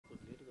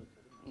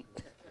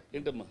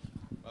ఏంటమ్మా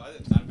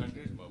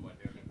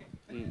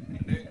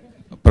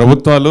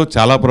ప్రభుత్వాలు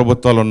చాలా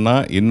ప్రభుత్వాలు ఉన్నా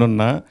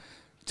ఎన్నున్నా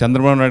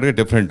Chandrababu Naidu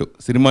different.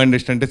 Cinema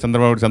industry అంటే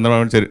చంద్రబాబు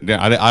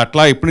అదే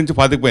అట్లా ఇప్పటి నుంచి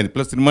పాతికిపోయింది.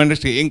 ప్లస్ సినిమా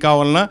ఇండస్ట్రీ ఏం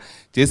కావాలన్నా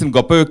చేసిన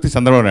గొప్ప వ్యక్తి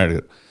చంద్రబాబు నాయుడు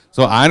గారు.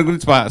 సో ఆయన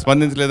గురించి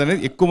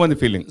స్పందించలేదనేది ఎక్కువ మంది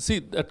feeling. See,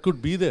 that could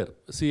be there.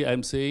 See,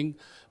 I'm saying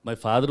my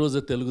father was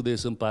a Telugu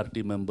Desam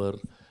party member.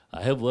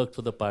 I have worked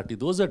for the party.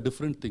 Those are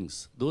different things.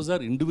 Those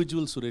are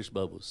individual Suresh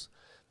Babus.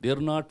 They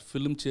are not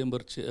film chamber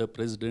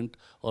president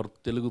or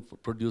Telugu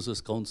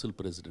Producers Council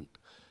president.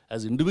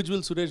 As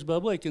individual Suresh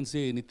Babu, I can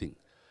say anything.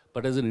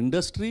 But as an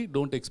industry,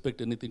 don't expect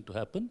anything to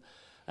happen.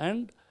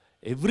 And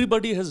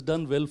everybody has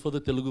done well for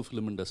the Telugu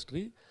film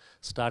industry,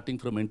 starting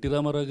from N.T.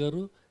 Ramarao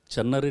garu,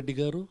 Channa Reddy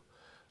garu.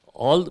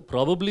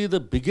 Probably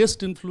the biggest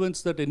influence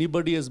that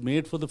anybody has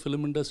made for the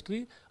film industry,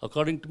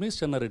 according to me, is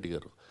Channa Reddy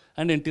garu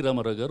and N.T.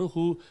 Ramarao garu,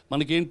 who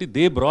manakenti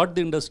they brought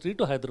the industry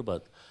to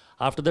Hyderabad.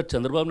 After that,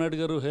 Chandrababu Naidu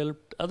garu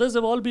helped. Others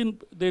have all been,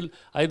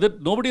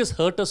 nobody has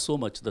hurt us so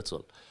much, that's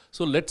all.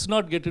 So let's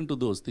not get into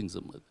those things.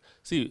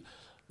 See,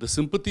 the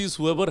sympathies,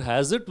 whoever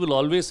has it will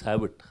always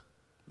have it.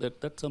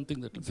 That's something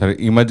that... సరే,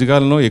 ఈ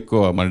మధ్యకాలంలో ఎక్కువ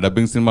మన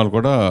dubbing సినిమాలు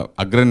కూడా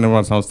అగ్ర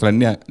నిర్మాణ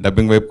సంస్థలన్నీ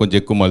డబ్బింగ్ వైపు కొంచెం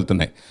ఎక్కువ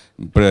మలుతున్నాయి.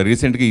 ఇప్పుడు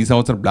రీసెంట్గా ఈ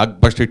సంవత్సరం బ్లాక్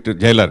బస్టర్ హిట్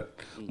జైలర్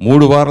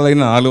 3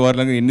 వారాలైనా 4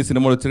 వారాలైనా ఎన్ని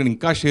సినిమాలు వచ్చినా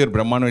ఇంకా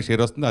బ్రహ్మాండమైన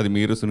షేర్ వస్తుంది. అది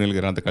మీరు సునీల్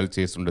గారు అంతా కలిసి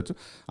చేసి ఉండొచ్చు.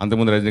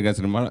 అంతకుముందు రజనీకాంత్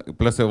సినిమా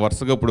ప్లస్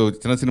వరుసగా ఇప్పుడు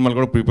చిన్న సినిమాలు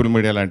కూడా పీపుల్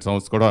మీడియా లాంటి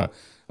సంస్థ కూడా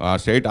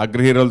స్ట్రైట్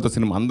అగ్ర హీరోలతో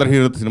సినిమా అందరు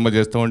హీరోలతో సినిమా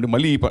చేస్తూ ఉండి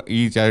మళ్ళీ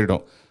ఈ చేయడం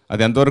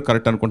అది ఎంతవరకు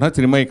కరెక్ట్ అనుకుంటున్నా?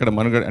 సినిమా ఇక్కడ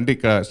మనగడ అంటే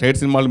ఇక్కడ స్టేట్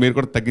సినిమాలు మీరు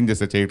కూడా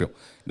తగ్గించేస్తారు చేయడం,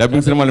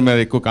 డబ్బింగ్ సినిమాల మీద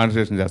ఎక్కువ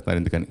కాన్సన్ట్రేషన్ చేస్తారు.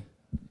 ఎందుకని?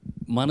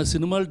 మన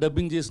సినిమాలు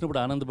డబ్బింగ్ చేసినప్పుడు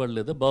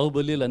ఆనందపడలేదా?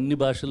 బాహుబలిలు అన్ని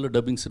భాషల్లో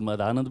డబ్బింగ్ సినిమా,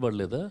 అది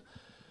ఆనందపడలేదా?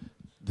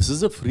 This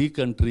is a free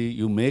country.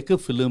 You make a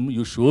film,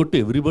 you show to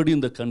everybody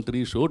in the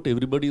country, show to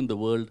everybody in the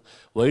world.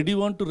 Why do you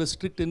want to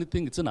restrict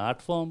anything? It's an art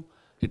form.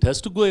 It has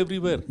to go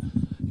everywhere.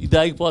 ఇది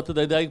ఆగిపోతుంది,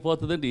 అది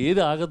ఆగిపోతుంది అంటే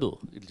ఏది ఆగదు.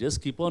 It just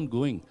keep on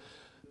going.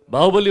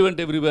 Baahubali వెంట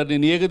everywhere.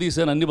 నేను ఏగ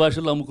తీసాను, అన్ని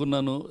భాషల్లో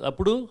అమ్ముకున్నాను.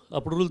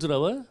 అప్పుడు రూల్స్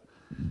రావా?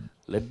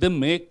 Let them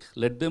make,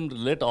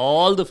 let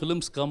all the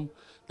films come.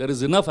 There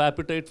is enough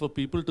appetite for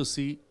people to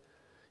see.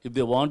 If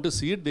they want to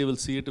see it, they will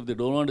see it. If they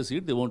don't want to see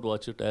it, they won't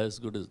watch it. As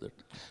good as that.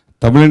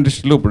 తమిళ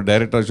ఇండస్ట్రీలో ఇప్పుడు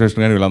director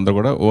association కానీ వీళ్ళందరూ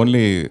కూడా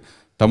only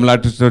తమిళ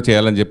ఆర్టిస్ట్తో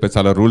చేయాలని చెప్పేసి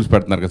చాలా rules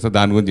పెడుతున్నారు కదా సార్,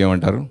 దాని గురించి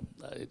ఏమంటారు?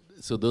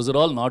 So those are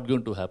all not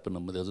going to happen.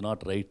 That's not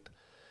right.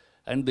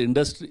 And the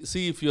industry,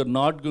 see, if you are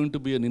not going to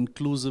be an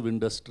inclusive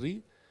industry,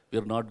 we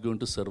are not going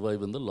to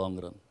survive in the long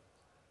run.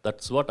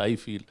 That's what I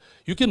feel.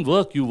 You can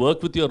work. You work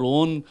with your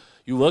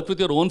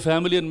own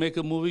family and make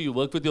a movie. You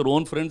work with your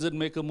own friends and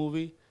make a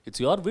movie.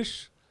 It's your wish.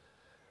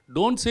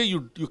 Don't say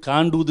you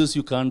can't do this,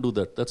 you can't do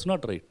that. That's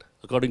not right,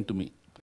 according to me.